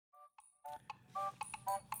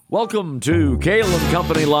Welcome to Kale &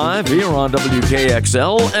 Company Live here on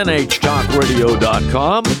WKXL,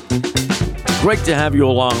 NHTalkRadio.com. Great to have you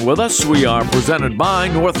along with us. We are presented by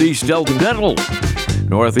Northeast Delta Dental.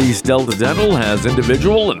 Northeast Delta Dental has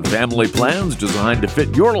individual and family plans designed to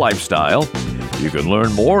fit your lifestyle. You can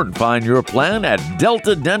learn more and find your plan at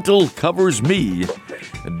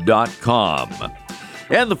deltadentalcoversme.com.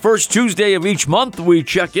 And the first Tuesday of each month, we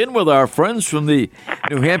check in with our friends from the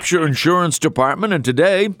New Hampshire Insurance Department. And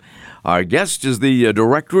today, our guest is the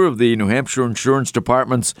director of the New Hampshire Insurance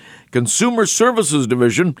Department's Consumer Services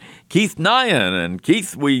Division, Keith Nyan. And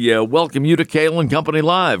Keith, we welcome you to Kale & Company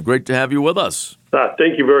Live. Great to have you with us.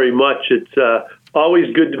 Thank you very much. It's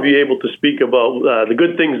always good to be able to speak about the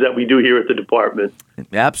good things that we do here at the department.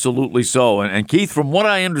 Absolutely so. And Keith, from what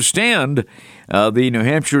I understand, the New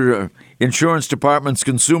Hampshire Insurance Department's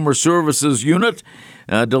Consumer Services Unit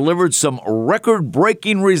delivered some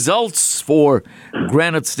record-breaking results for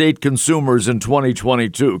Granite State consumers in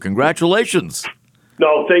 2022. Congratulations.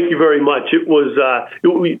 No, thank you very much. It was,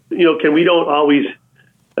 we don't always,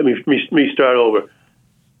 let me start over.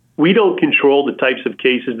 We don't control the types of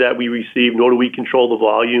cases that we receive, nor do we control the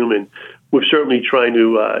volume, and we're certainly trying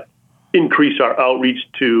to increase our outreach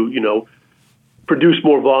to, produce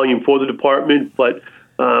more volume for the department, but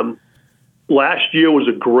last year was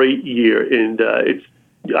a great year, and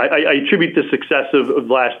I attribute the success of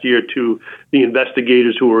last year to the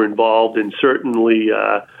investigators who were involved, and certainly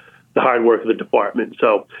the hard work of the department.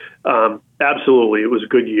 So, absolutely, it was a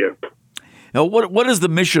good year. Now, what is the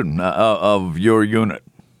mission of your unit?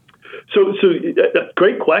 So,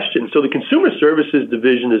 great question. So, the Consumer Services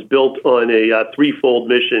Division is built on a threefold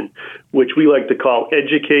mission, which we like to call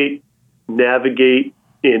educate, navigate,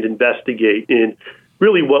 and investigate. And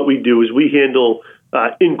really what we do is we handle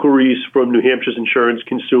inquiries from New Hampshire's insurance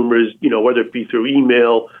consumers, whether it be through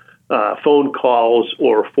email, phone calls,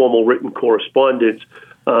 or formal written correspondence.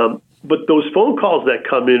 But those phone calls that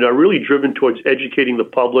come in are really driven towards educating the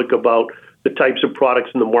public about the types of products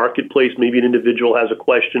in the marketplace. Maybe an individual has a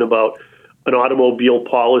question about an automobile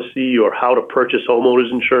policy or how to purchase homeowners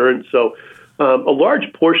insurance. So a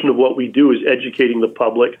large portion of what we do is educating the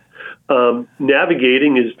public.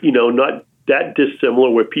 Navigating is, not that dissimilar,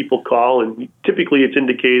 where people call and typically it's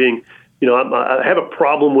indicating, I have a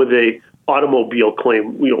problem with a automobile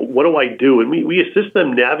claim. What do I do? And we assist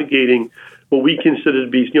them navigating what we consider to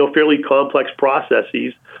be, fairly complex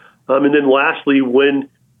processes. And then lastly, when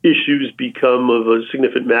issues become of a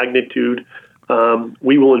significant magnitude,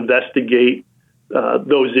 we will investigate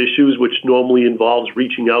those issues, which normally involves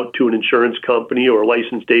reaching out to an insurance company or a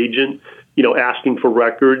licensed agent, asking for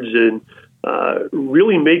records and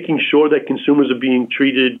really making sure that consumers are being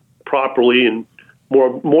treated properly and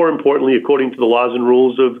more importantly, according to the laws and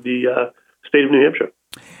rules of the state of New Hampshire.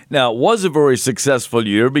 Now, it was a very successful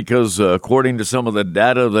year because according to some of the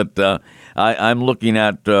data that I'm looking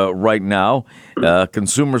at right now,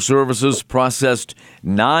 Consumer Services processed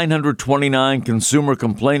 929 consumer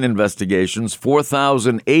complaint investigations,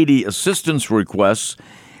 4,080 assistance requests,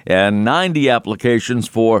 and 90 applications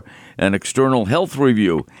for an external health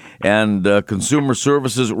review. And Consumer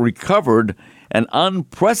Services recovered an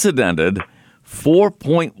unprecedented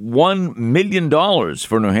 $4.1 million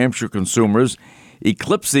for New Hampshire consumers,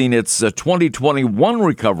 eclipsing its 2021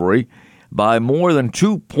 recovery by more than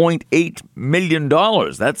 $2.8 million.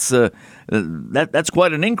 That's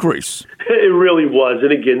quite an increase. It really was.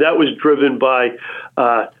 And again, that was driven by,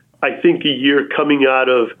 I think, a year coming out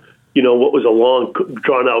of, what was a long,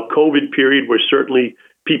 drawn-out COVID period where certainly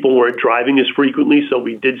people weren't driving as frequently. So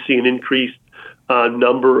we did see an increased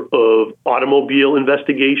number of automobile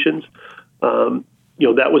investigations. That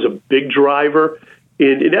was a big driver.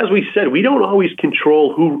 And as we said, we don't always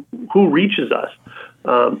control who reaches us.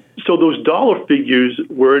 So those dollar figures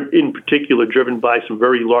were in particular driven by some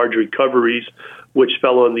very large recoveries, which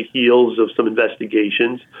fell on the heels of some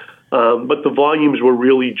investigations. But the volumes were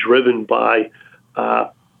really driven by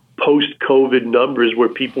post-COVID numbers where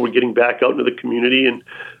people were getting back out into the community. And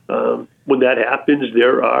when that happens,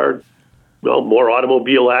 there are more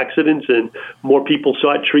automobile accidents and more people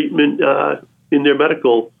sought treatment with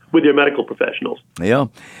their medical professionals. Yeah.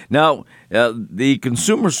 Now, the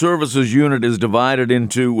Consumer Services Unit is divided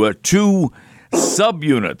into two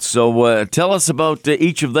subunits. So tell us about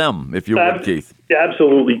each of them, if you would, Keith.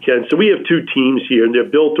 Absolutely, Ken. So we have two teams here, and they're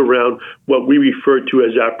built around what we refer to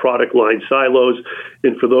as our product line silos.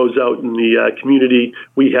 And for those out in the community,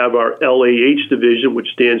 we have our LAH division, which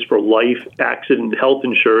stands for Life, Accident, and Health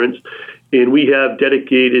Insurance. And we have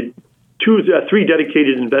three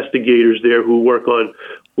dedicated investigators there who work on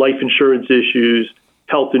life insurance issues,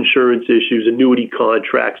 health insurance issues, annuity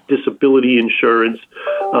contracts, disability insurance,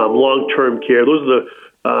 long-term care. Those are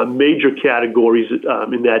the major categories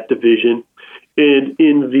in that division. And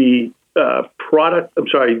in the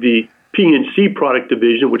the P&C product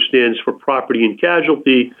division, which stands for property and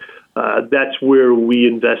casualty, that's where we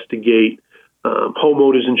investigate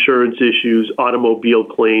homeowners insurance issues, automobile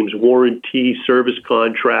claims, warranty, service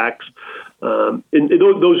contracts. And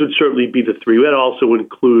those would certainly be the three. That also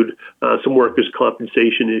include some workers'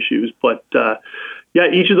 compensation issues. But,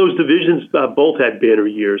 each of those divisions both had banner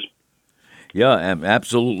years. Yeah,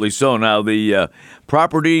 absolutely so. Now, the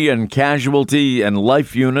property and casualty and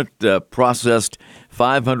life unit processed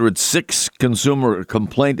 506 consumer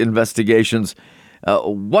complaint investigations.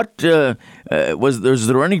 Was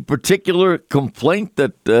there any particular complaint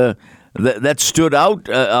that stood out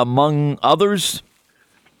among others?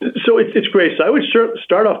 So it's great. So I would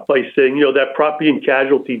start off by saying, that property and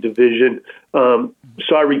casualty division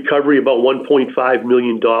saw a recovery about $1.5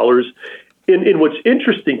 million. And what's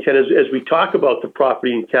interesting, Ken, as we talk about the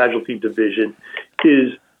property and casualty division,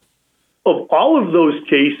 is of all of those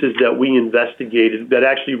cases that we investigated that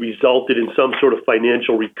actually resulted in some sort of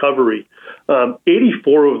financial recovery,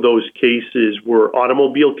 84 of those cases were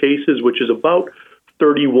automobile cases, which is about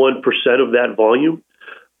 31% of that volume.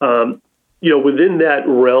 Within that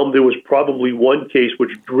realm, there was probably one case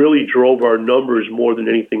which really drove our numbers more than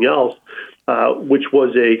anything else, which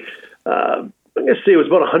was I'm going to say it was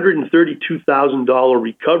about $132,000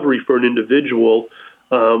 recovery for an individual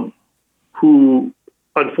who,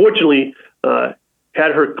 unfortunately,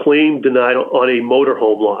 had her claim denied on a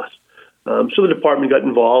motorhome loss. So the department got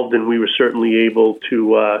involved, and we were certainly able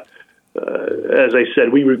to, as I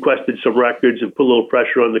said, we requested some records and put a little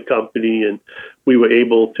pressure on the company, and we were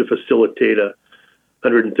able to facilitate a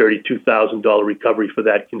 $132,000 recovery for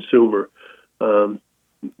that consumer.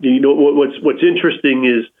 What's interesting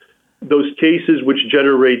is those cases which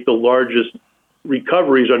generate the largest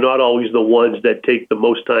recoveries are not always the ones that take the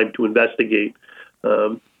most time to investigate.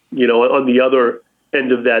 On the other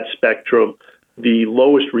end of that spectrum, the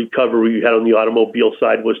lowest recovery we had on the automobile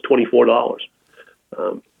side was $24.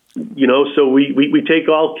 So we take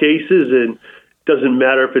all cases, and it doesn't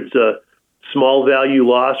matter if it's a small value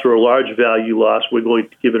loss or a large value loss, we're going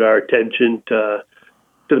to give it our attention to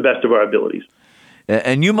the best of our abilities.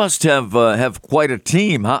 And you must have quite a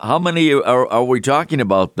team. How many are we talking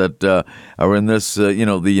about that are in this,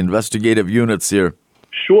 the investigative units here?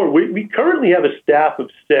 Sure. We currently have a staff of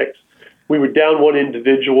 6. We were down one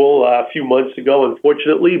individual a few months ago,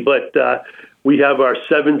 unfortunately, but we have our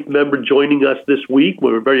 7th member joining us this week.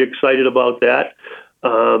 We're very excited about that,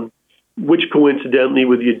 which coincidentally,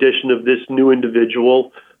 with the addition of this new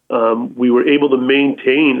individual, we were able to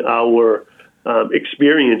maintain our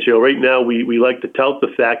experience. Right now, we like to tout the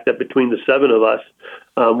fact that between the 7 of us,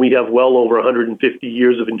 we have well over 150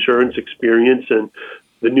 years of insurance experience, and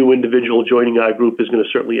the new individual joining our group is going to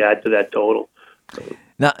certainly add to that total.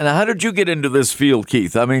 Now, how did you get into this field,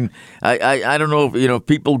 Keith? I mean, I don't know if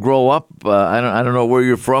people grow up. I don't know where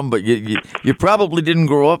you're from, but you probably didn't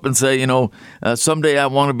grow up and say, someday I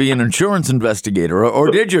want to be an insurance investigator,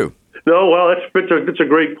 or did you? No, well, that's a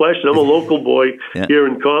great question. I'm a local boy here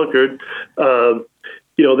in Concord.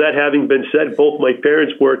 That having been said, both my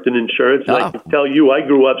parents worked in insurance. And I can tell you, I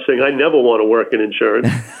grew up saying I never want to work in insurance.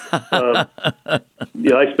 I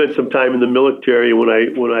spent some time in the military. When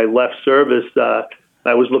I left service,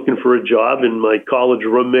 I was looking for a job, and my college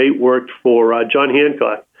roommate worked for John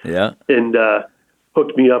Hancock. Yeah, and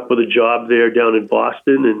hooked me up with a job there down in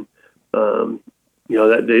Boston, and as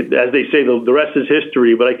they say, the rest is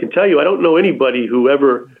history. But I can tell you, I don't know anybody who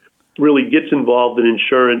ever really gets involved in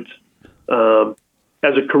insurance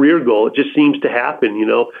as a career goal. It just seems to happen.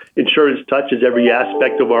 Insurance touches every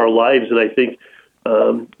aspect of our lives, and I think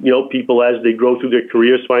people as they grow through their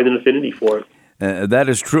careers find an affinity for it. That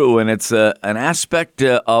is true, and it's an aspect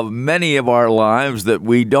of many of our lives that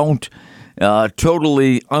we don't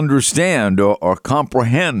totally understand or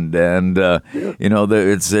comprehend, and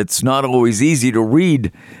it's not always easy to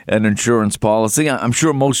read an insurance policy. I'm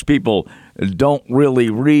sure most people don't really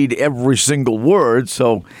read every single word,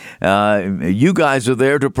 so you guys are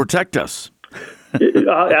there to protect us.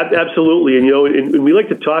 Absolutely, and we like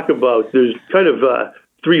to talk about there's kind of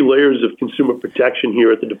 3 layers of consumer protection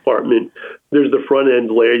here at the department. There's the front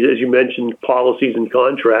end layer, as you mentioned, policies and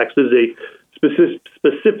contracts. There's a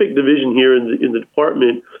specific division here in the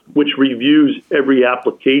department which reviews every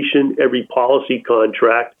application, every policy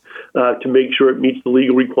contract to make sure it meets the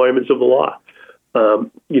legal requirements of the law.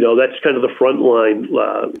 That's kind of the front line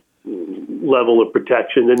level of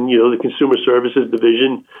protection. And, the consumer services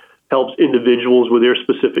division helps individuals with their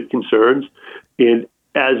specific concerns. And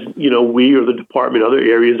as we or the department, other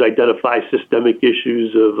areas identify systemic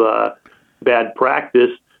issues of bad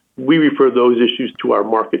practice, we refer those issues to our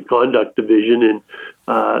market conduct division, and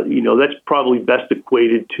that's probably best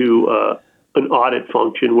equated to an audit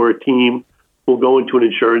function where a team will go into an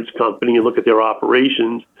insurance company and look at their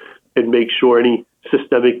operations and make sure any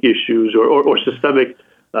systemic issues or systemic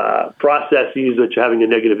processes that are having a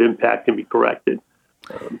negative impact can be corrected.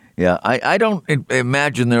 Yeah, I don't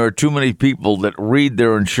imagine there are too many people that read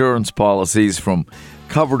their insurance policies from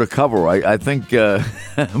cover to cover. I think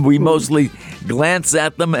we mostly glance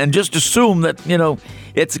at them and just assume that,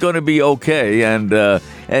 it's going to be okay, and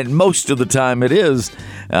most of the time it is.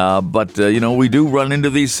 But we do run into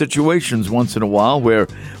these situations once in a while where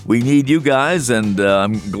we need you guys, and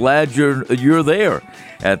I'm glad you're there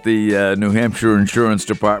at the New Hampshire Insurance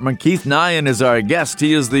Department. Keith Nyan is our guest.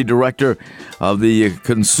 He is the director of the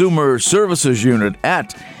Consumer Services Unit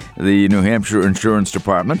at the New Hampshire Insurance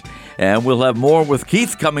Department. And we'll have more with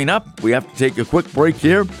Keith coming up. We have to take a quick break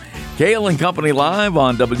here. Kale and Company Live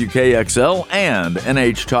on WKXL and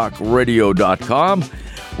NHTalkRadio.com.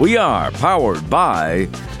 We are powered by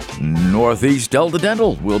Northeast Delta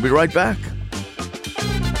Dental. We'll be right back.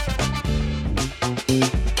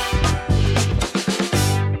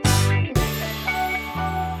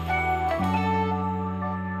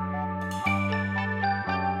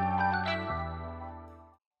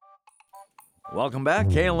 Welcome back.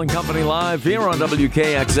 Kale and Company Live here on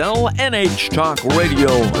WKXL,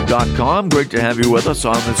 NHTalkRadio.com. Great to have you with us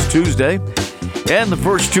on this Tuesday. And the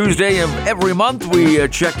first Tuesday of every month, we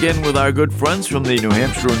check in with our good friends from the New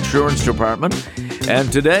Hampshire Insurance Department.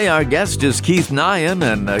 And today, our guest is Keith Nyan,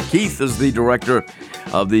 and Keith is the director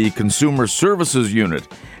of the Consumer Services Unit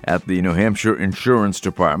at the New Hampshire Insurance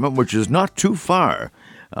Department, which is not too far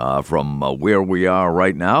from where we are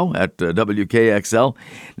right now at WKXL.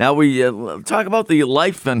 Now, we talk about the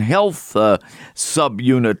life and health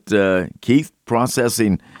subunit, Keith,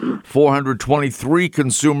 processing 423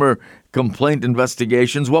 consumer complaint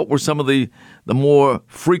investigations. What were some of the more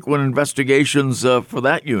frequent investigations for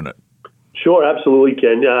that unit? Sure, absolutely,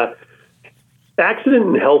 Ken. Accident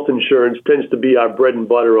and health insurance tends to be our bread and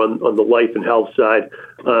butter on the life and health side,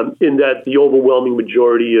 in that the overwhelming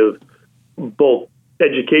majority of both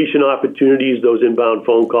education opportunities, those inbound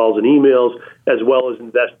phone calls and emails, as well as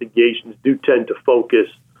investigations, do tend to focus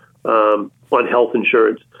on health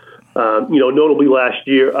insurance. Notably last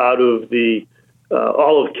year, out of the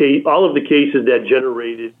all of the cases that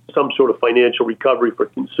generated some sort of financial recovery for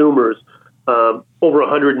consumers, over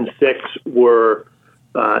 106 were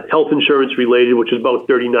health insurance related, which is about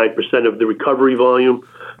 39% of the recovery volume.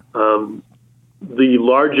 The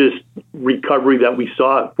largest recovery that we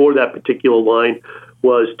saw for that particular line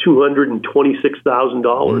was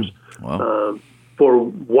 $226,000 Wow. For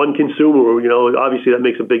one consumer. Obviously that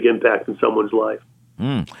makes a big impact in someone's life.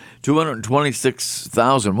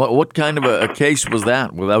 $226,000. What kind of a case was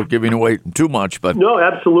that? Without giving away too much, but no,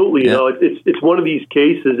 absolutely. Yeah. It's one of these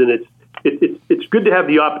cases, and it's good to have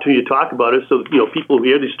the opportunity to talk about it, so people who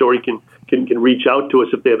hear the story can reach out to us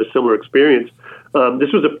if they have a similar experience.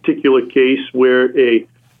 This was a particular case where a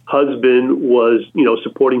husband was,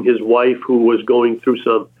 supporting his wife who was going through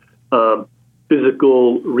some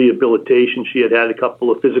physical rehabilitation. She had a couple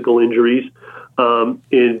of physical injuries,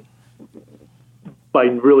 and by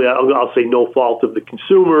really, I'll say no fault of the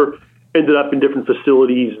consumer, ended up in different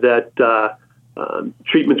facilities that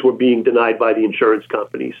treatments were being denied by the insurance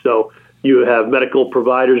company. So you have medical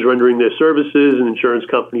providers rendering their services and insurance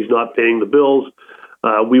companies not paying the bills.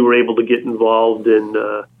 We were able to get involved and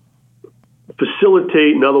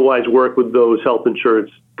facilitate and otherwise work with those health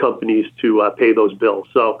insurance companies to pay those bills.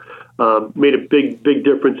 So made a big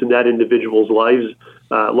difference in that individual's lives.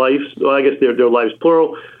 Well, I guess their lives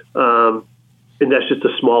plural. And that's just a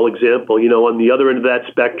small example. On the other end of that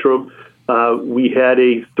spectrum, we had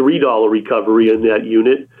a $3 recovery in that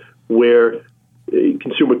unit where a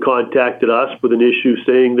consumer contacted us with an issue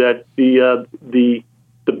saying that the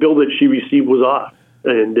bill that she received was off.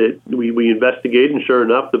 And we investigated, and sure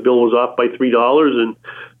enough, the bill was off by $3. And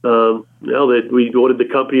now that we ordered the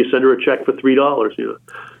company to send her a check for $3.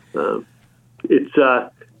 It's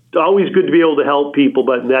always good to be able to help people,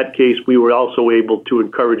 but in that case, we were also able to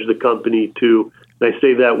encourage the company to, and I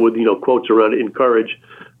say that with quotes around it, encourage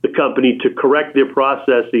the company to correct their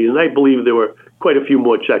processes. And I believe there were quite a few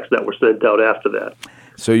more checks that were sent out after that.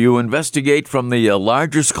 So you investigate from the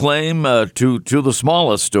largest claim to the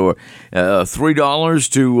smallest, or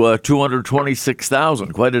 $3 to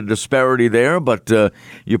 $226,000. Quite a disparity there, but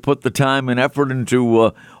you put the time and effort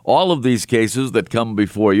into all of these cases that come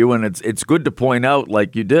before you, and it's good to point out,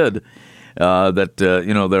 like you did,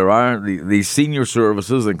 there are these senior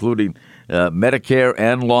services, including Medicare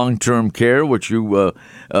and long-term care, which you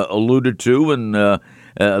alluded to, and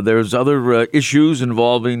there's other issues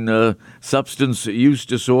involving substance use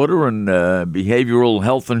disorder and behavioral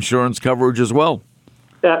health insurance coverage as well.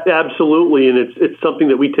 Absolutely, and it's something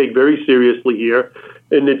that we take very seriously here,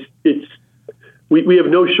 and we have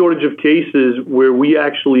no shortage of cases where we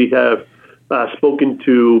actually have spoken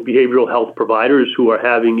to behavioral health providers who are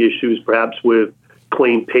having issues, perhaps with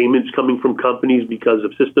claim payments coming from companies because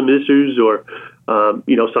of system issues, or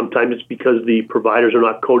sometimes it's because the providers are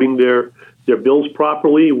not coding their bills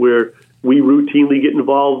properly, where we routinely get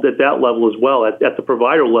involved at that level as well, at the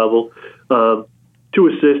provider level, to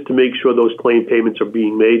assist to make sure those claim payments are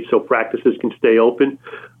being made so practices can stay open.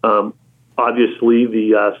 Obviously,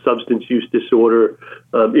 the substance use disorder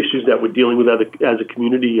issues that we're dealing with as a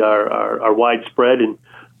community are widespread, and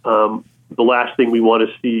the last thing we want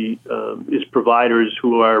to see is providers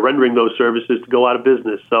who are rendering those services to go out of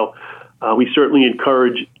business. So we certainly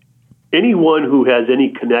encourage anyone who has any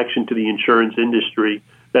connection to the insurance industry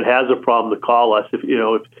that has a problem to call us.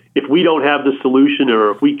 If we don't have the solution,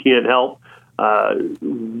 or if we can't help,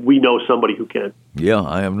 we know somebody who can. Yeah,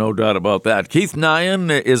 I have no doubt about that. Keith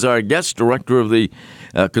Nyan is our guest, director of the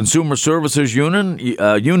Consumer Services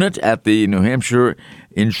Unit at the New Hampshire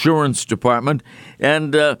Insurance Department.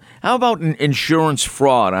 And how about insurance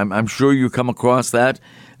fraud? I'm sure you come across that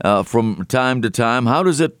from time to time. How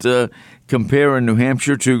does it compare in New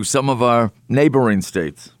Hampshire to some of our neighboring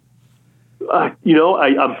states? I'm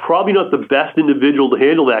probably not the best individual to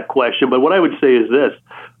handle that question, but what I would say is this.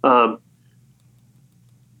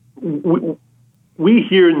 We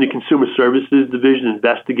here in the Consumer Services Division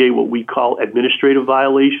investigate what we call administrative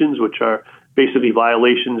violations, which are basically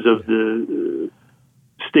violations of the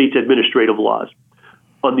state's administrative laws.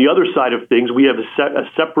 On the other side of things, we have a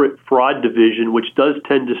separate fraud division, which does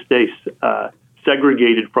tend to stay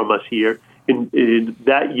segregated from us here. And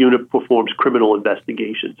that unit performs criminal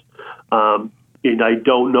investigations. And I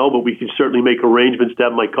don't know, but we can certainly make arrangements to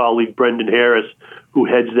have my colleague Brendan Harris, who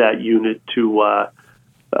heads that unit, to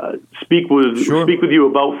speak with you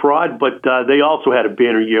about fraud. But they also had a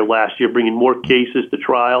banner year last year, bringing more cases to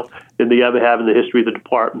trial than they ever have in the history of the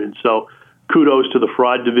department. So kudos to the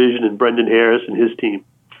fraud division and Brendan Harris and his team.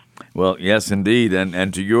 Well, yes, indeed,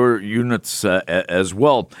 and to your units as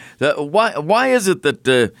well. Why is it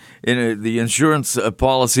that in the insurance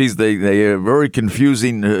policies they are very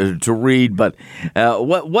confusing to read? But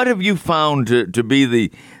what have you found to be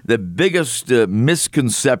the biggest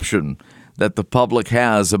misconception that the public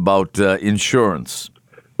has about insurance?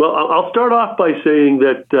 Well, I'll start off by saying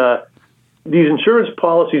that these insurance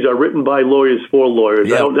policies are written by lawyers for lawyers.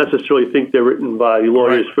 Yep. I don't necessarily think they're written by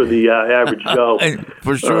lawyers for the average Joe.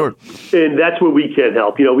 For sure. And that's where we can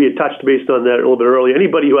help. We had touched base on that a little bit earlier.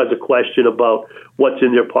 Anybody who has a question about what's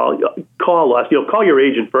in their policy, call us. Call your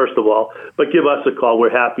agent first of all, but give us a call. We're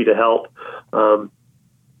happy to help. That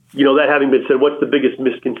having been said, what's the biggest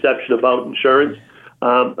misconception about insurance?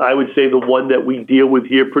 I would say the one that we deal with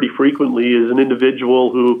here pretty frequently is an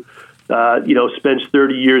individual who spends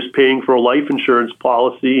 30 years paying for a life insurance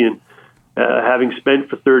policy, and having spent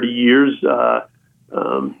for 30 years,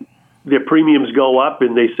 their premiums go up,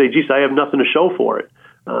 and they say, "Geez, I have nothing to show for it."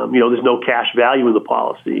 There's no cash value in the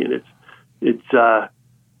policy, and it's a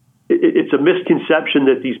misconception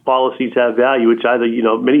that these policies have value. It's either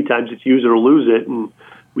many times it's use it or lose it, and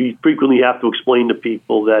we frequently have to explain to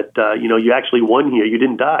people that you actually won here, you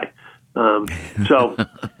didn't die. So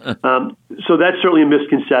that's certainly a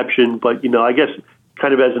misconception, but I guess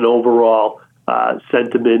kind of as an overall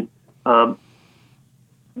sentiment, the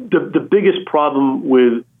biggest problem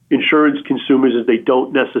with insurance consumers is they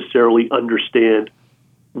don't necessarily understand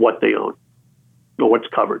what they own or what's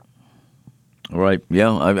covered. Right.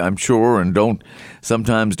 Yeah, I'm sure, and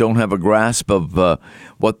sometimes don't have a grasp of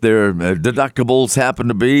what their deductibles happen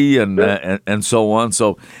to be, and so on.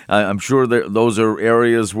 So I'm sure those are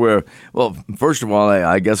areas where, well, first of all,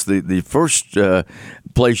 I guess the first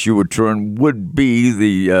place you would turn would be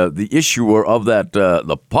the issuer of that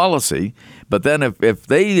the policy. But then if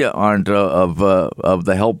they aren't of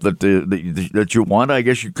the help that you want, I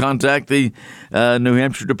guess you contact the New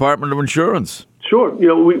Hampshire Department of Insurance. Sure.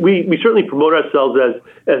 We certainly promote ourselves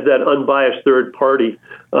as that unbiased third party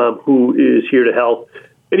who is here to help.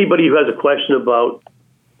 Anybody who has a question about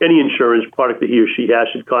any insurance product that he or she has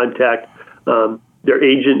should contact their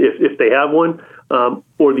agent if they have one,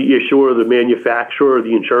 or the issuer, or the manufacturer, or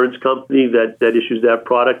the insurance company that issues that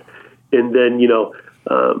product. And then,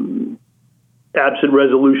 absent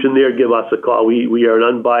resolution there, give us a call. We are an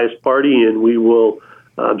unbiased party, and we will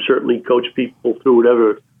certainly coach people through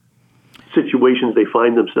whatever situations they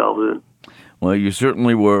find themselves in. Well, you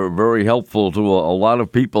certainly were very helpful to a lot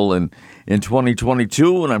of people in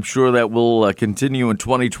 2022, and I'm sure that will continue in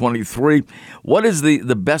 2023. What is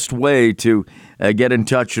the best way to get in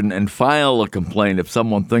touch and file a complaint if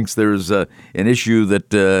someone thinks there's an issue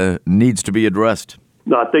that needs to be addressed?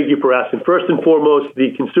 Thank you for asking. First and foremost,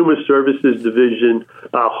 the Consumer Services Division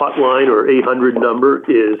hotline or 800 number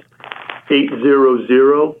is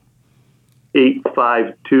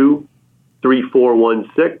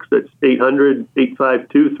 800-852-3416. That's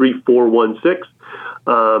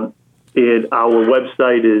 800-852-3416. And our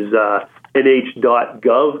website is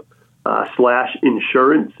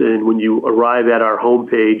nh.gov/insurance. And when you arrive at our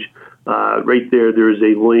homepage, right there is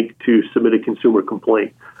a link to submit a consumer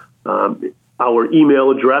complaint. Our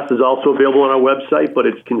email address is also available on our website, but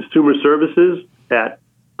it's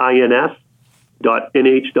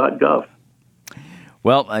consumerservices@ins.nh.gov.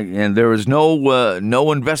 Well, and there is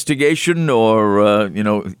no investigation or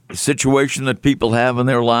situation that people have in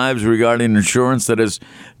their lives regarding insurance that is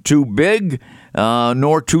too big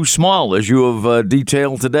nor too small, as you have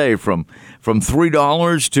detailed today, from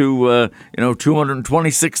 $3 to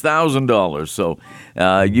 $226,000. So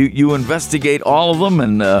you investigate all of them,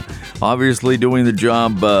 and obviously doing the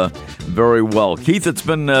job very well. Keith, it's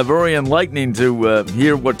been very enlightening to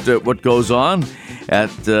hear what goes on at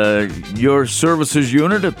your services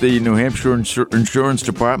unit at the New Hampshire Insurance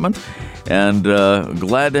Department, and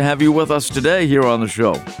glad to have you with us today here on the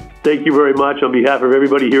show. Thank you very much on behalf of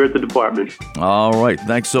everybody here at the department. All right.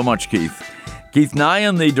 Thanks so much, Keith. Keith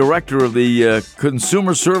Nyan, the director of the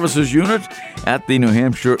Consumer Services Unit at the New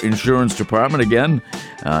Hampshire Insurance Department. Again,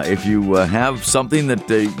 if you have something that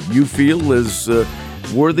you feel is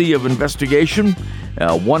worthy of investigation,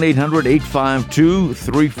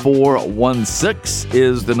 1-800-852-3416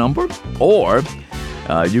 is the number, or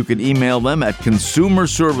you can email them at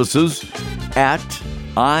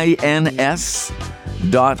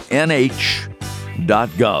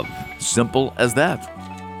consumerservices@ins.nh.gov. Simple as that.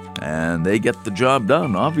 And they get the job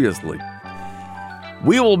done, obviously.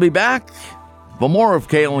 We will be back for more of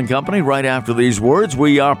Kale and Company right after these words.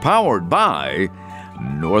 We are powered by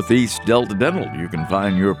Northeast Delta Dental. You can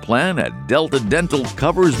find your plan at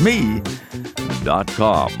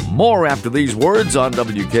deltadentalcoversme.com. More after these words on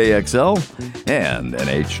WKXL and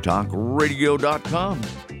NHTalkRadio.com.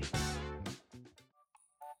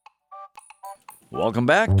 Welcome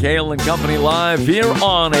back. Kale and Company live here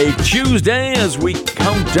on a Tuesday as we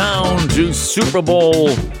count down to Super Bowl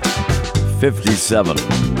 57.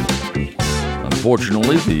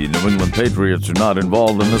 Unfortunately, the New England Patriots are not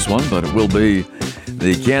involved in this one, but it will be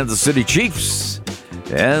the Kansas City Chiefs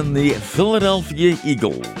and the Philadelphia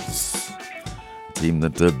Eagles, a team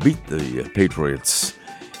that beat the Patriots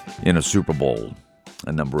in a Super Bowl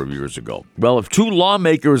a number of years ago. Well, if two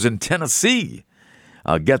lawmakers in Tennessee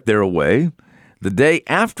get their way, the day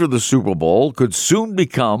after the Super Bowl could soon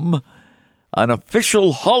become an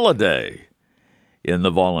official holiday in the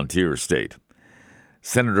volunteer state.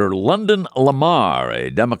 Senator London Lamar, a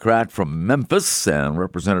Democrat from Memphis, and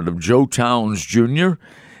Representative Joe Towns Jr.,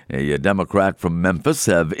 a Democrat from Memphis,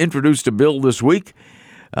 have introduced a bill this week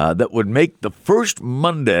that would make the first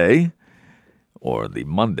Monday, or the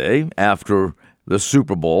Monday after the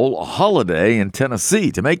Super Bowl, a holiday in Tennessee.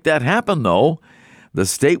 To make that happen, though, the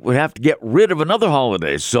state would have to get rid of another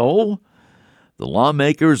holiday. So the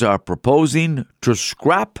lawmakers are proposing to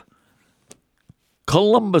scrap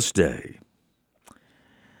Columbus Day.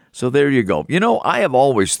 So there you go. You know, I have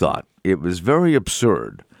always thought it was very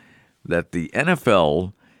absurd that the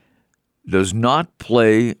NFL does not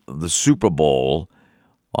play the Super Bowl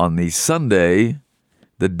on the Sunday,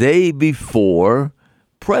 the day before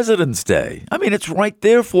President's Day. I mean, it's right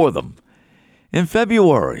there for them in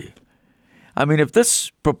February. I mean, if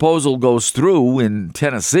this proposal goes through in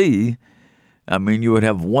Tennessee, I mean, you would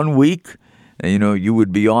have 1 week, you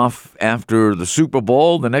would be off after the Super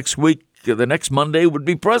Bowl. The next week, the next Monday would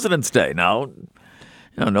be President's Day. Now,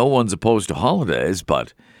 no one's opposed to holidays,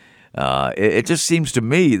 but it just seems to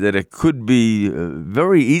me that it could be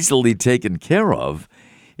very easily taken care of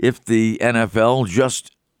if the NFL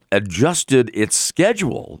just adjusted its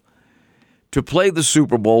schedule to play the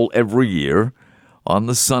Super Bowl every year on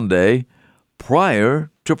the Sunday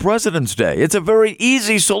prior to President's Day. It's a very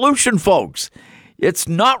easy solution, folks. It's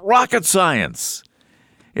not rocket science.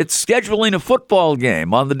 It's scheduling a football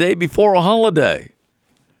game on the day before a holiday.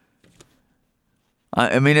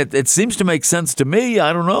 I mean, it seems to make sense to me.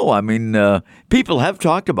 I don't know. I mean, people have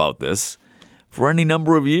talked about this for any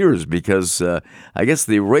number of years because I guess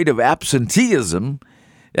the rate of absenteeism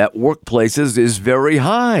at workplaces is very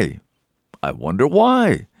high. I wonder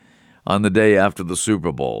why on the day after the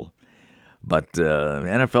Super Bowl. But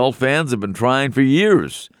NFL fans have been trying for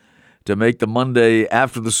years to make the Monday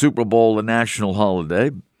after the Super Bowl a national holiday.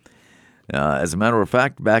 As a matter of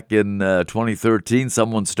fact, back in 2013,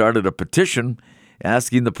 someone started a petition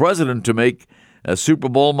asking the president to make a Super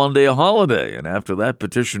Bowl Monday a holiday. And after that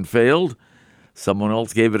petition failed, someone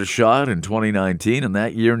else gave it a shot in 2019. And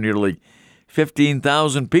that year, nearly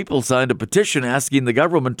 15,000 people signed a petition asking the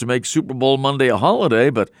government to make Super Bowl Monday a holiday.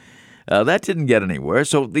 But that didn't get anywhere.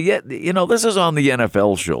 So, this is on the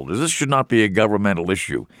NFL's shoulders. This should not be a governmental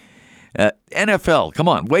issue. NFL, come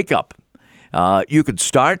on, wake up. You could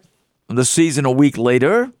start the season a week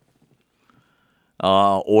later,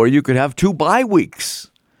 or you could have 2 bye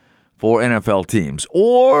weeks for NFL teams.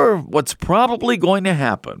 Or what's probably going to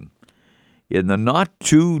happen in the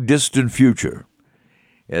not-too-distant future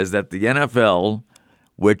is that the NFL,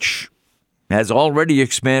 which has already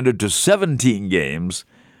expanded to 17 games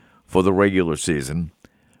for the regular season,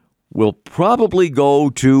 will probably go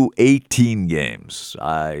to 18 games.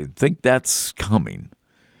 I think that's coming.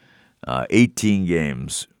 18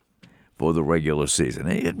 games for the regular season.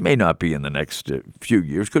 It may not be in the next few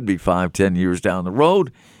years. Could be 5, 10 years down the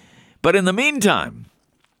road. But in the meantime,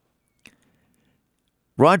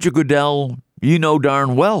 Roger Goodell, you know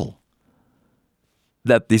darn well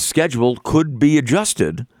that the schedule could be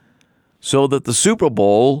adjusted so that the Super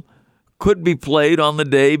Bowl could be played on the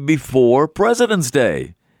day before President's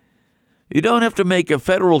Day. You don't have to make a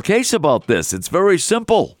federal case about this. It's very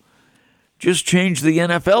simple. Just change the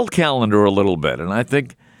NFL calendar a little bit, and I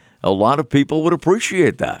think a lot of people would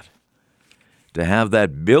appreciate that. To have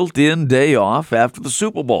that built-in day off after the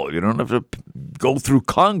Super Bowl. You don't have to go through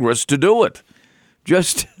Congress to do it.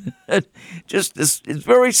 It's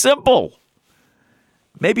very simple.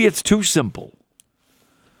 Maybe it's too simple.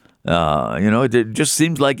 It just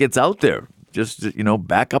seems like it's out there. Just,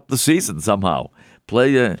 back up the season somehow.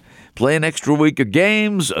 Play an extra week of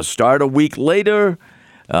games, start a week later,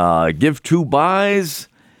 give 2 byes.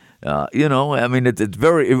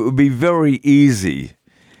 It would be very easy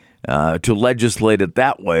to legislate it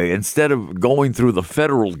that way instead of going through the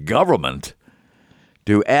federal government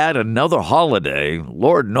to add another holiday.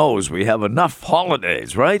 Lord knows we have enough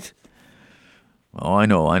holidays, right? Oh, I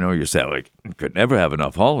know you're saying we could never have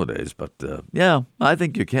enough holidays, but yeah, I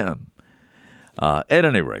think you can. At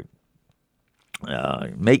any rate,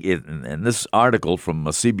 make it, and this article from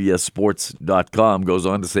CBSSports.com goes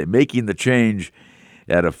on to say, making the change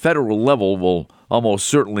at a federal level will almost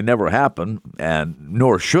certainly never happen, and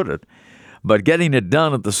nor should it. But getting it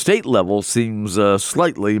done at the state level seems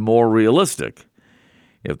slightly more realistic.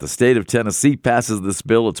 If the state of Tennessee passes this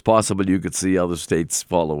bill, it's possible you could see other states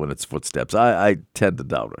follow in its footsteps. I tend to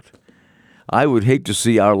doubt it. I would hate to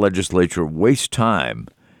see our legislature waste time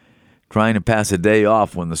trying to pass a day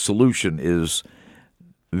off when the solution is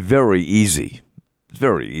very easy. It's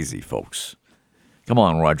very easy, folks. Come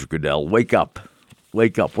on, Roger Goodell, wake up.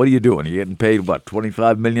 Wake up. What are you doing? You're getting paid,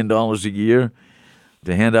 $25 million a year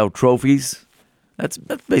to hand out trophies? That's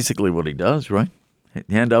basically what he does, right?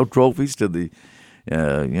 Hand out trophies to the,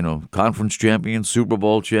 conference champions, Super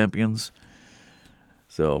Bowl champions.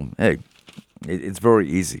 So, hey, it's very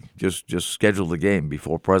easy. Just schedule the game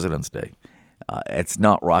before President's Day. It's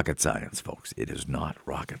not rocket science, folks. It is not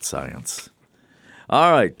rocket science.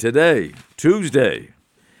 All right, today, Tuesday,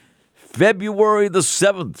 February the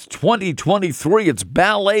 7th, 2023, it's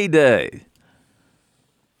Ballet Day.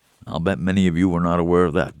 I'll bet many of you were not aware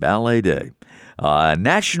of that. Ballet Day.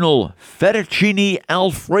 National Fettuccine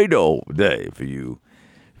Alfredo Day for you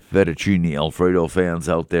Fettuccine Alfredo fans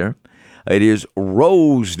out there. It is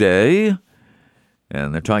Rose Day,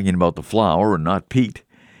 and they're talking about the flower and not Pete.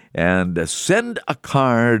 And Send a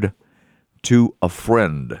Card to a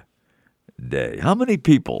Friend Day. How many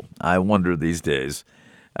people, I wonder these days,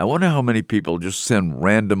 I wonder how many people just send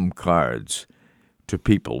random cards to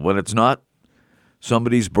people when it's not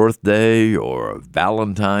somebody's birthday or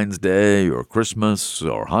Valentine's Day or Christmas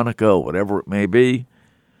or Hanukkah, or whatever it may be.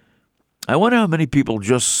 I wonder how many people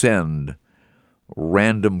just send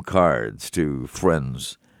random cards to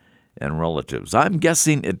friends and relatives. I'm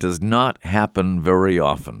guessing it does not happen very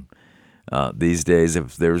often these days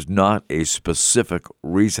if there's not a specific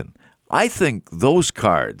reason. I think those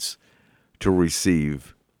cards to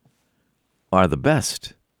receive are the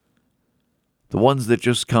best. The ones that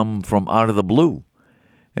just come from out of the blue.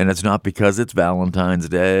 And it's not because it's Valentine's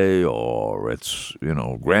Day or it's,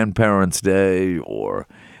 Grandparents' Day or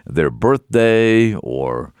their birthday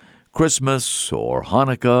or Christmas or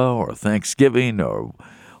Hanukkah or Thanksgiving or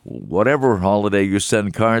whatever holiday you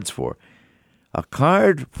send cards for. A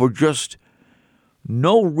card for just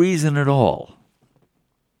no reason at all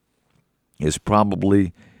is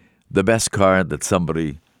probably the best card that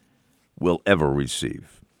somebody will ever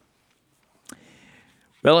receive.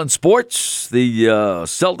 Well, in sports, the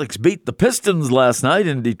Celtics beat the Pistons last night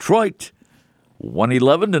in Detroit,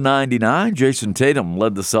 111-99. Jason Tatum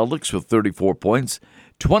led the Celtics with 34 points.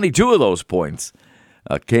 22 of those points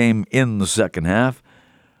came in the second half.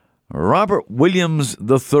 Robert Williams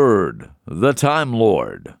III, the Time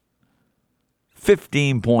Lord,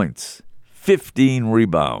 15 points, 15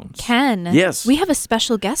 rebounds. Ken, yes, we have a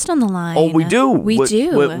special guest on the line. Oh, we do. We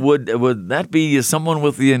do. Would that be someone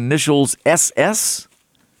with the initials SS?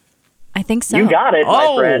 I think so. You got it,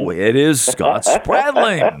 my friend. Oh, it is Scott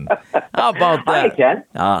Spradling. How about that? Hi, Ken.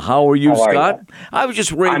 How are you, How are Scott? you? I was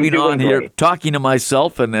just raving on here, great. talking to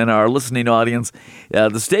myself and our listening audience.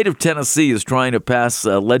 The state of Tennessee is trying to pass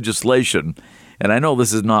legislation, and I know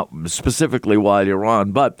this is not specifically while you're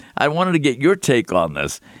on, but I wanted to get your take on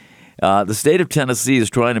this. The state of Tennessee is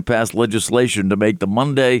trying to pass legislation to make the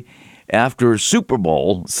Monday after Super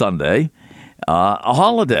Bowl Sunday a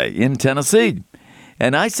holiday in Tennessee.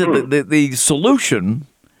 And I said that the solution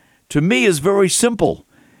to me is very simple.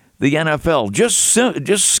 The NFL,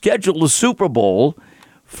 just schedule the Super Bowl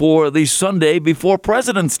for the Sunday before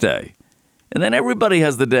President's Day. And then everybody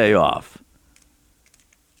has the day off.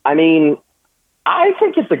 I mean, I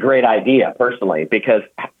think it's a great idea, personally, because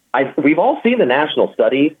we've all seen the national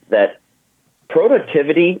studies that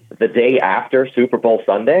productivity the day after Super Bowl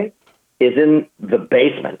Sunday is in the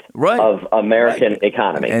basement of American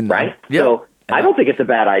economy, right? Yeah. So I don't think it's a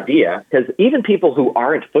bad idea, because even people who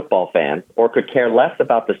aren't football fans or could care less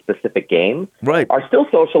about the specific game are still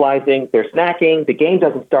socializing. They're snacking. The game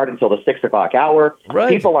doesn't start until the 6 o'clock hour.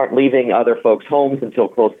 People aren't leaving other folks' homes until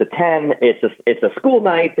close to 10. It's a school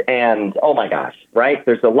night, and oh my gosh, right?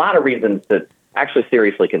 There's a lot of reasons to actually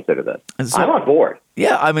seriously consider this. I'm on board.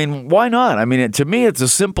 Yeah, I mean, why not? I mean, to me, it's a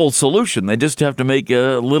simple solution. They just have to make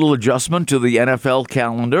a little adjustment to the NFL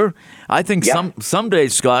calendar. I think someday,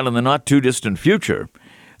 Scott, in the not-too-distant future,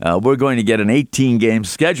 we're going to get an 18-game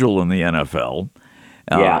schedule in the NFL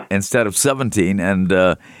instead of 17. And,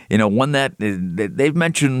 when they've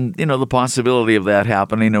mentioned, the possibility of that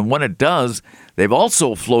happening. And when it does, they've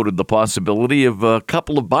also floated the possibility of a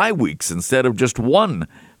couple of bye weeks instead of just one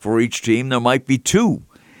for each team. There might be two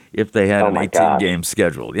if they had an 18-game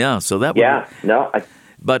schedule. Yeah, so that would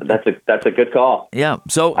but that's a good call. Yeah,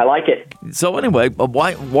 so I like it. So anyway,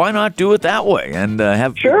 why not do it that way and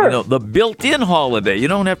have the built-in holiday? You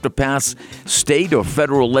don't have to pass state or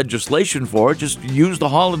federal legislation for it. Just use the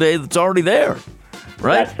holiday that's already there.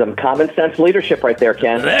 Right? That's some common sense leadership right there,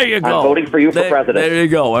 Ken. There you go. I'm voting for you for president. There you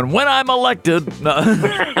go. And when I'm elected,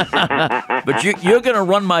 but you're going to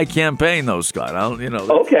run my campaign, though, Scott.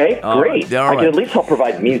 Okay, great. I can at least help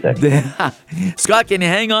provide music. Scott, can you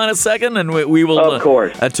hang on a second, and we will of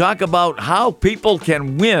course. Talk about how people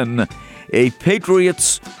can win a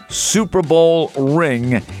Patriots Super Bowl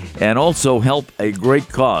ring and also help a great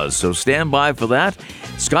cause. So stand by for that.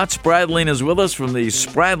 Scott Spradling is with us from the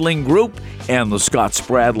Spradling Group and the Scott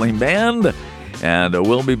Spradling Band. And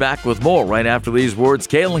we'll be back with more right after these words.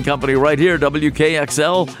 Kale and Company right here,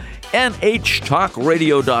 WKXL,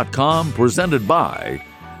 NHTalkRadio.com, presented by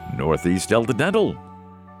Northeast Delta Dental.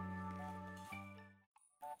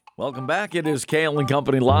 Welcome back. It is Kale and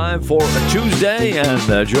Company live for a Tuesday,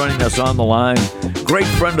 and joining us on the line, great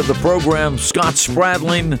friend of the program, Scott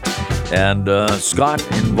Spradling, and Scott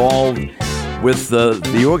involved with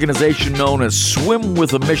the organization known as Swim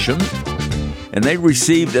with a Mission, and they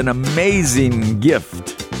received an amazing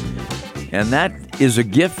gift, and that is a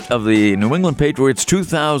gift of the New England Patriots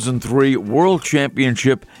 2003 World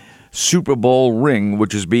Championship Super Bowl ring,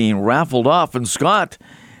 which is being raffled off. And Scott,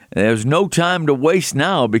 there's no time to waste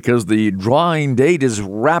now because the drawing date is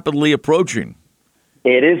rapidly approaching.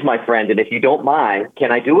 It is, my friend, and if you don't mind,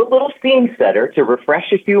 can I do a little scene setter to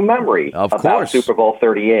refresh a few memories about Super Bowl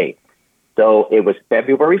 38? So it was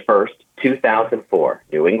February 1st, 2004,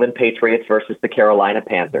 New England Patriots versus the Carolina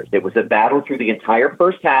Panthers. It was a battle through the entire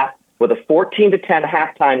first half with a 14-10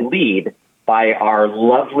 halftime lead by our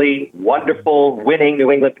lovely, wonderful, winning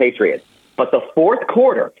New England Patriots. But the fourth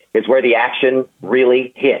quarter is where the action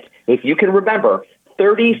really hit. If you can remember,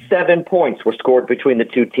 37 points were scored between the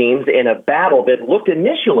two teams in a battle that looked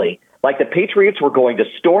initially like the Patriots were going to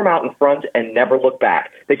storm out in front and never look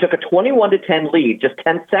back. They took a 21-10 lead just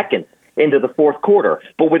 10 seconds into the fourth quarter.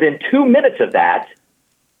 But within 2 minutes of that,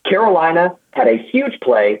 Carolina had a huge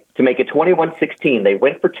play to make it 21-16. They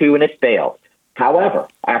went for two, and it failed. However,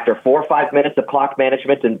 after 4 or 5 minutes of clock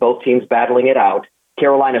management and both teams battling it out,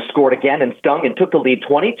 Carolina scored again and stung and took the lead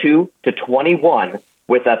 22-21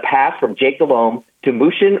 with a pass from Jake Delhomme to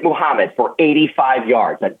Muhsin Muhammad for 85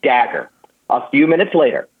 yards, a dagger. A few minutes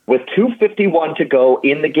later, With 2:51 to go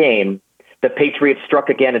in the game, the Patriots struck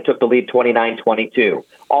again and took the lead 29-22.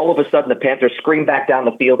 All of a sudden, the Panthers screamed back down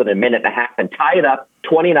the field in a minute and a half and tie it up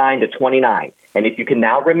 29-29. And if you can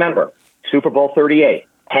now remember, Super Bowl 38,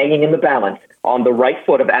 hanging in the balance on the right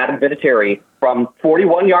foot of Adam Vinatieri from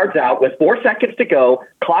 41 yards out with 4 seconds to go.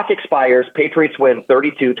 Clock expires. Patriots win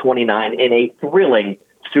 32-29 in a thrilling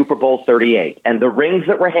Super Bowl 38. And the rings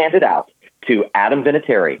that were handed out to Adam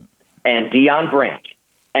Vinatieri and Deion Branch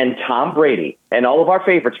and Tom Brady and all of our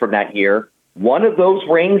favorites from that year, one of those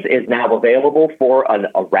rings is now available for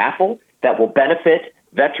a raffle that will benefit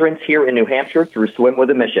veterans here in New Hampshire through Swim with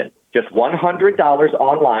a Mission. Just $100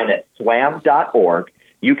 online at swam.org.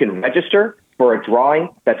 You can register for a drawing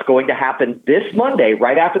that's going to happen this Monday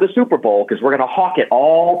right after the Super Bowl, because we're going to hawk it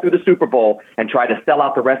all through the Super Bowl and try to sell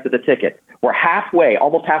out the rest of the tickets. We're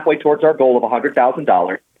almost halfway towards our goal of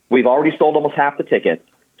 $100,000. We've already sold almost half the tickets.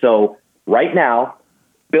 So right now,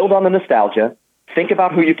 build on the nostalgia. Think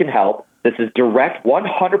about who you can help. This is direct.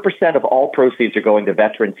 100% of all proceeds are going to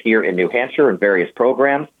veterans here in New Hampshire and various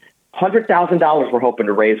programs. $100,000 we're hoping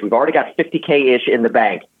to raise. We've already got $50K-ish in the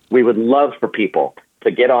bank. We would love for people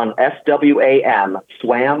to get on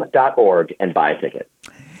swam.org and buy a ticket.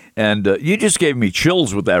 And you just gave me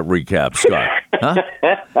chills with that recap, Scott. Huh?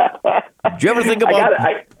 Did you ever think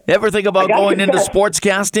about going into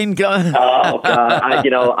sportscasting? Oh, God.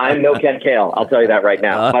 I'm no Ken Kale. I'll tell you that right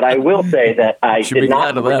now. But I will say that I did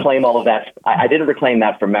not reclaim all of that. I didn't reclaim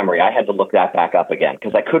that from memory. I had to look that back up again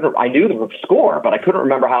because I knew the score, but I couldn't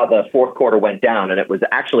remember how the fourth quarter went down. And it was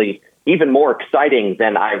actually even more exciting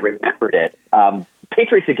than I remembered it.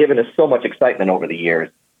 Patriots have given us so much excitement over the years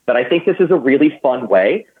that I think this is a really fun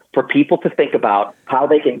way for people to think about how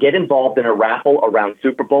they can get involved in a raffle around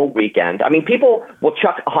Super Bowl weekend. I mean, people will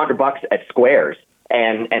chuck $100 at squares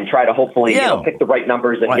and try to hopefully pick the right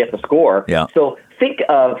numbers and get the score. Yeah. So think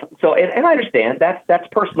of and I understand that's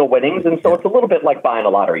personal winnings, and so it's a little bit like buying a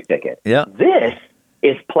lottery ticket. Yeah. This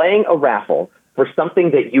is playing a raffle for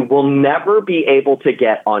something that you will never be able to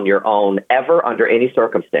get on your own ever under any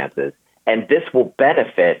circumstances, and this will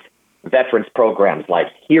benefit veterans programs like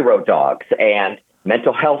Hero Dogs and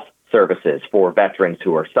mental health services for veterans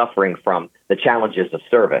who are suffering from the challenges of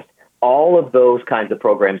service. All of those kinds of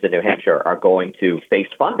programs in New Hampshire are going to face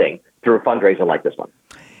funding through a fundraiser like this one.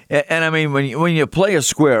 And I mean, when you play a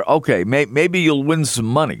square, okay, maybe you'll win some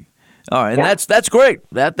money. All right, and that's great.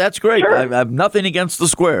 That's great. Sure. I have nothing against the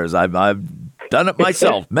squares. I've done it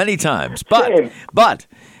myself many times. But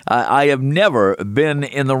I have never been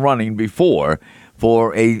in the running before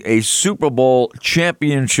for a Super Bowl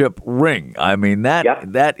championship ring. I mean,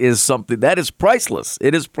 that is something that is priceless.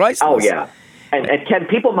 It is priceless. Oh, yeah. And Ken,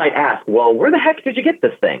 people might ask, well, where the heck did you get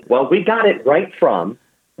this thing? Well, we got it right from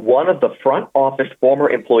one of the front office former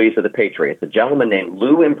employees of the Patriots, a gentleman named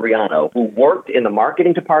Lou Imbriano, who worked in the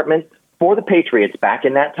marketing department for the Patriots back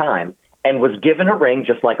in that time and was given a ring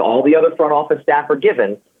just like all the other front office staff are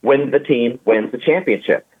given when the team wins the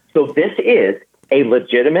championship. So this is a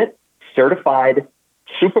legitimate, certified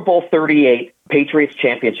Super Bowl 38 Patriots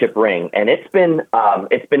championship ring, and it's been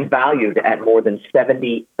valued at more than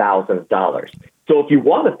 $70,000. So if you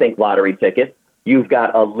want to think lottery tickets, you've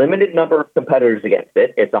got a limited number of competitors against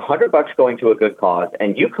it. It's $100 going to a good cause,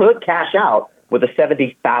 and you could cash out with a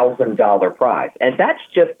 $70,000 prize. And that's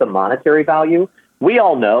just the monetary value. We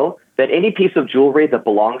all know that any piece of jewelry that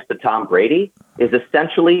belongs to Tom Brady is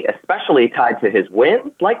essentially, especially tied to his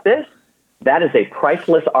wins like this, that is a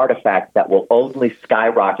priceless artifact that will only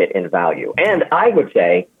skyrocket in value. And I would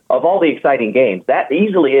say, of all the exciting games, that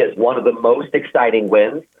easily is one of the most exciting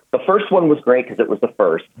wins. The first one was great because it was the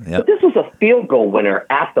first. Yep. But this was a field goal winner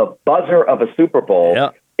at the buzzer of a Super Bowl.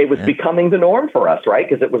 Yep. It was becoming the norm for us, right?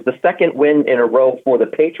 Because it was the second win in a row for the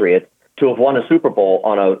Patriots to have won a Super Bowl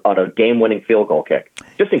on a game-winning field goal kick.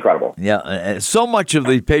 Just incredible. Yeah, so much of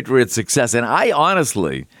the Patriots' success, and I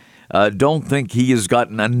honestly don't think he has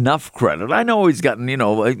gotten enough credit. I know he's gotten,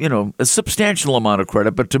 a substantial amount of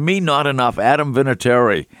credit, but to me, not enough. Adam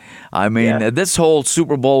Vinatieri. I mean, this whole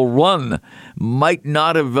Super Bowl run might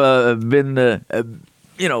not have been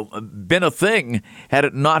a thing had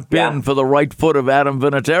it not been for the right foot of Adam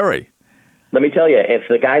Vinatieri. Let me tell you, if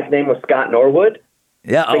the guy's name was Scott Norwood,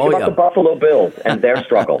 think about the Buffalo Bills and their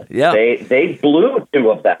struggle. They blew two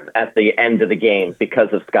of them at the end of the game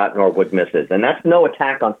because of Scott Norwood misses. And that's no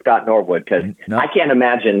attack on Scott Norwood, because I can't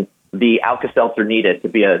imagine the Alka-Seltzer needed to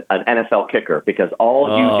be an NFL kicker, because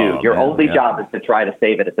your only job is to try to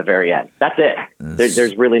save it at the very end. That's it.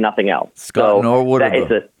 There's really nothing else. Scott Norwood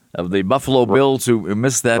of the Buffalo Bills who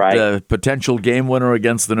missed that potential game winner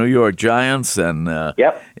against the New York Giants, and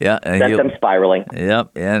sent them spiraling.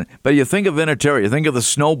 But you think of Vinatieri, you think of the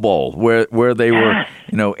Snow Bowl where they were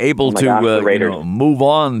able to move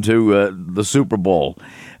on to the Super Bowl.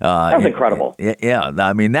 That was incredible. Yeah,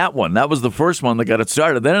 I mean, that was the first one that got it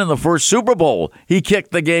started. Then in the first Super Bowl, he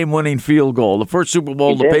kicked the game-winning field goal. The first Super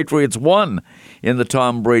Bowl the Patriots won in the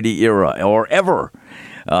Tom Brady era, or ever.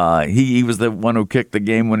 He was the one who kicked the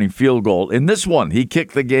game-winning field goal. In this one, he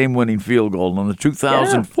kicked the game-winning field goal in the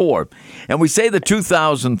 2004. And we say the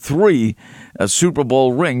 2003 Super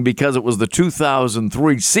Bowl ring because it was the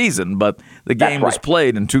 2003 season, but the game was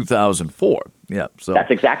played in 2004. Yeah, so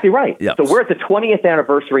that's exactly right. Yeah. So we're at the 20th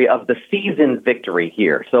anniversary of the season victory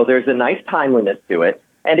here. So there's a nice timeliness to it.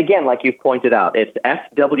 And again, like you pointed out, it's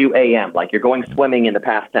SWAM, like you're going swimming in the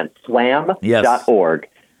past tense, swam.org.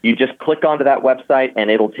 You just click onto that website, and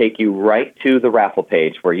it'll take you right to the raffle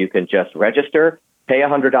page where you can just register, pay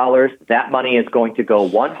 $100. That money is going to go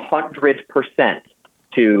 100%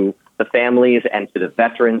 to the families and to the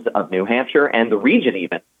veterans of New Hampshire and the region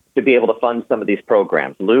even, to be able to fund some of these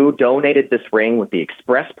programs. Lou donated this ring with the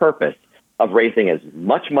express purpose of raising as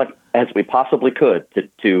much money as we possibly could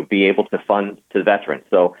to be able to fund to the veterans.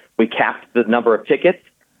 So we capped the number of tickets,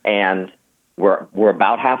 and we're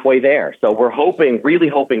about halfway there. So we're really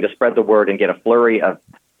hoping to spread the word and get a flurry of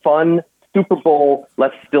fun Super Bowl,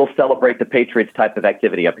 let's still celebrate the Patriots type of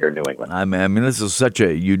activity up here in New England. I mean, this is such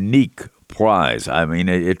a unique prize. I mean,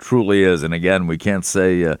 it truly is. And again, we can't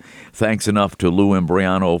say thanks enough to Lou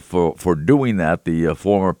Imbriano for doing that, the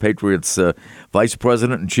former Patriots vice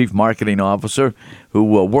president and chief marketing officer who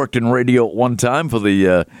worked in radio at one time for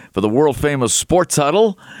the world famous Sports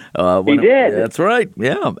Huddle. He did. That's right.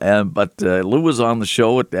 Yeah. But Lou was on the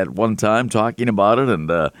show at one time talking about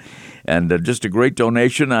it, and just a great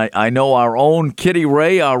donation. I know our own Kitty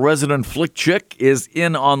Ray, our resident flick chick, is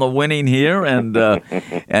in on the winning here, and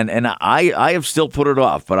I have still put it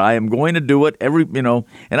off, but I am going to do it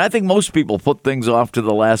and I think most people put things off to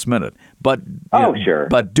the last minute. But sure.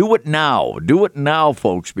 But do it now,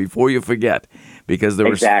 folks, before you forget, because there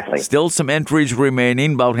are still some entries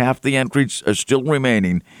remaining. About half the entries are still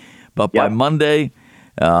remaining, but by Monday.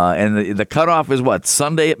 And the cutoff is what,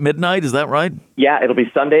 Sunday at midnight? Is that right? Yeah, it'll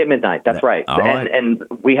be Sunday at midnight. That's right. And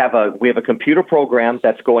we have a computer program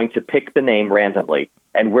that's going to pick the name randomly,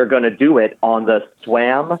 and we're going to do it on the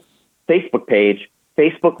SWAM Facebook page,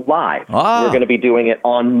 Facebook Live. We're going to be doing it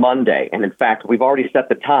on Monday, and in fact, we've already set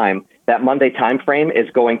the time. That Monday time frame is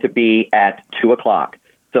going to be at 2:00.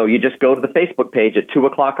 So you just go to the Facebook page at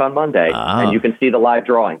 2:00 on Monday, and you can see the live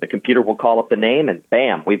drawing. The computer will call up the name, and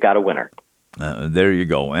bam, we've got a winner. There you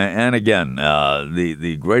go. And again,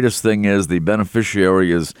 the greatest thing is the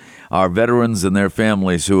beneficiary is our veterans and their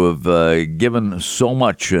families who have given so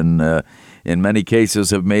much and in many cases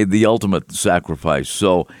have made the ultimate sacrifice.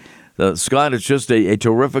 So, Scott, it's just a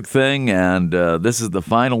terrific thing, and this is the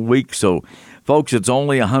final week. So, folks, it's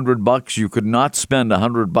only $100. You could not spend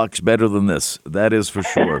 $100 better than this. That is for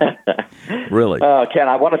sure. Really. Ken,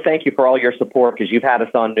 I want to thank you for all your support, because you've had us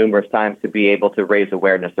on numerous times to be able to raise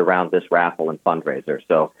awareness around this raffle and fundraiser.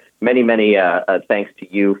 So many, many thanks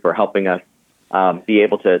to you for helping us be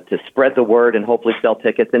able to spread the word and hopefully sell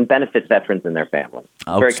tickets and benefit veterans and their families.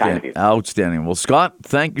 Very kind of you. Outstanding. Well, Scott,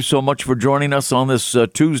 thank you so much for joining us on this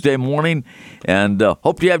Tuesday morning, and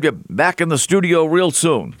hope to have you back in the studio real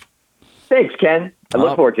soon. Thanks, Ken. I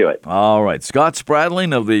look forward to it. All right. Scott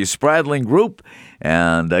Spradling of the Spradling Group.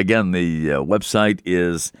 And again, the website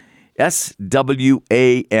is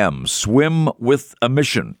SWAM, Swim with a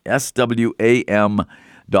Mission, SWAM.org.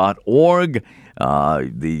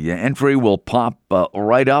 The entry will pop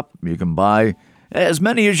right up. You can buy as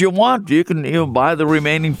many as you want. You can buy the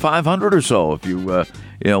remaining 500 or so if you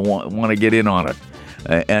want to get in on it.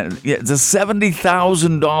 And it's a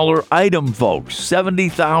 $70,000 item, folks.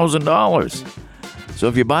 $70,000. So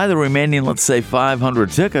if you buy the remaining, let's say 500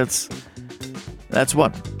 tickets, that's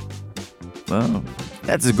what? Well,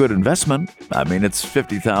 that's a good investment. I mean, it's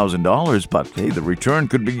 $50,000, but hey, the return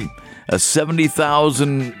could be a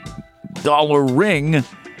 $70,000 ring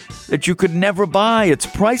that you could never buy. It's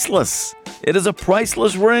priceless. It is a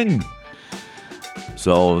priceless ring.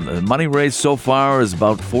 So the money raised so far is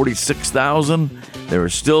about $46,000. There are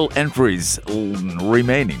still entries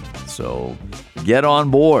remaining. So get on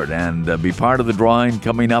board and be part of the drawing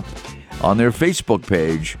coming up on their Facebook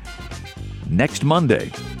page next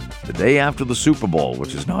Monday, the day after the Super Bowl,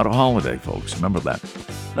 which is not a holiday, folks. Remember that.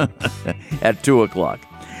 At 2:00.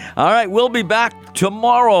 All right, we'll be back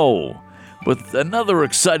tomorrow with another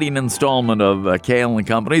exciting installment of Kale &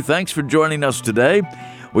 Company. Thanks for joining us today.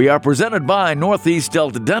 We are presented by Northeast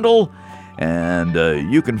Delta Dental, and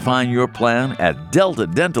you can find your plan at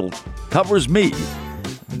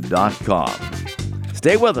deltadentalcoversme.com.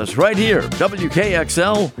 Stay with us right here,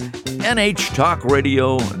 WKXL,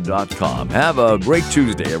 NHTalkRadio.com. Have a great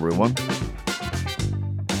Tuesday, everyone.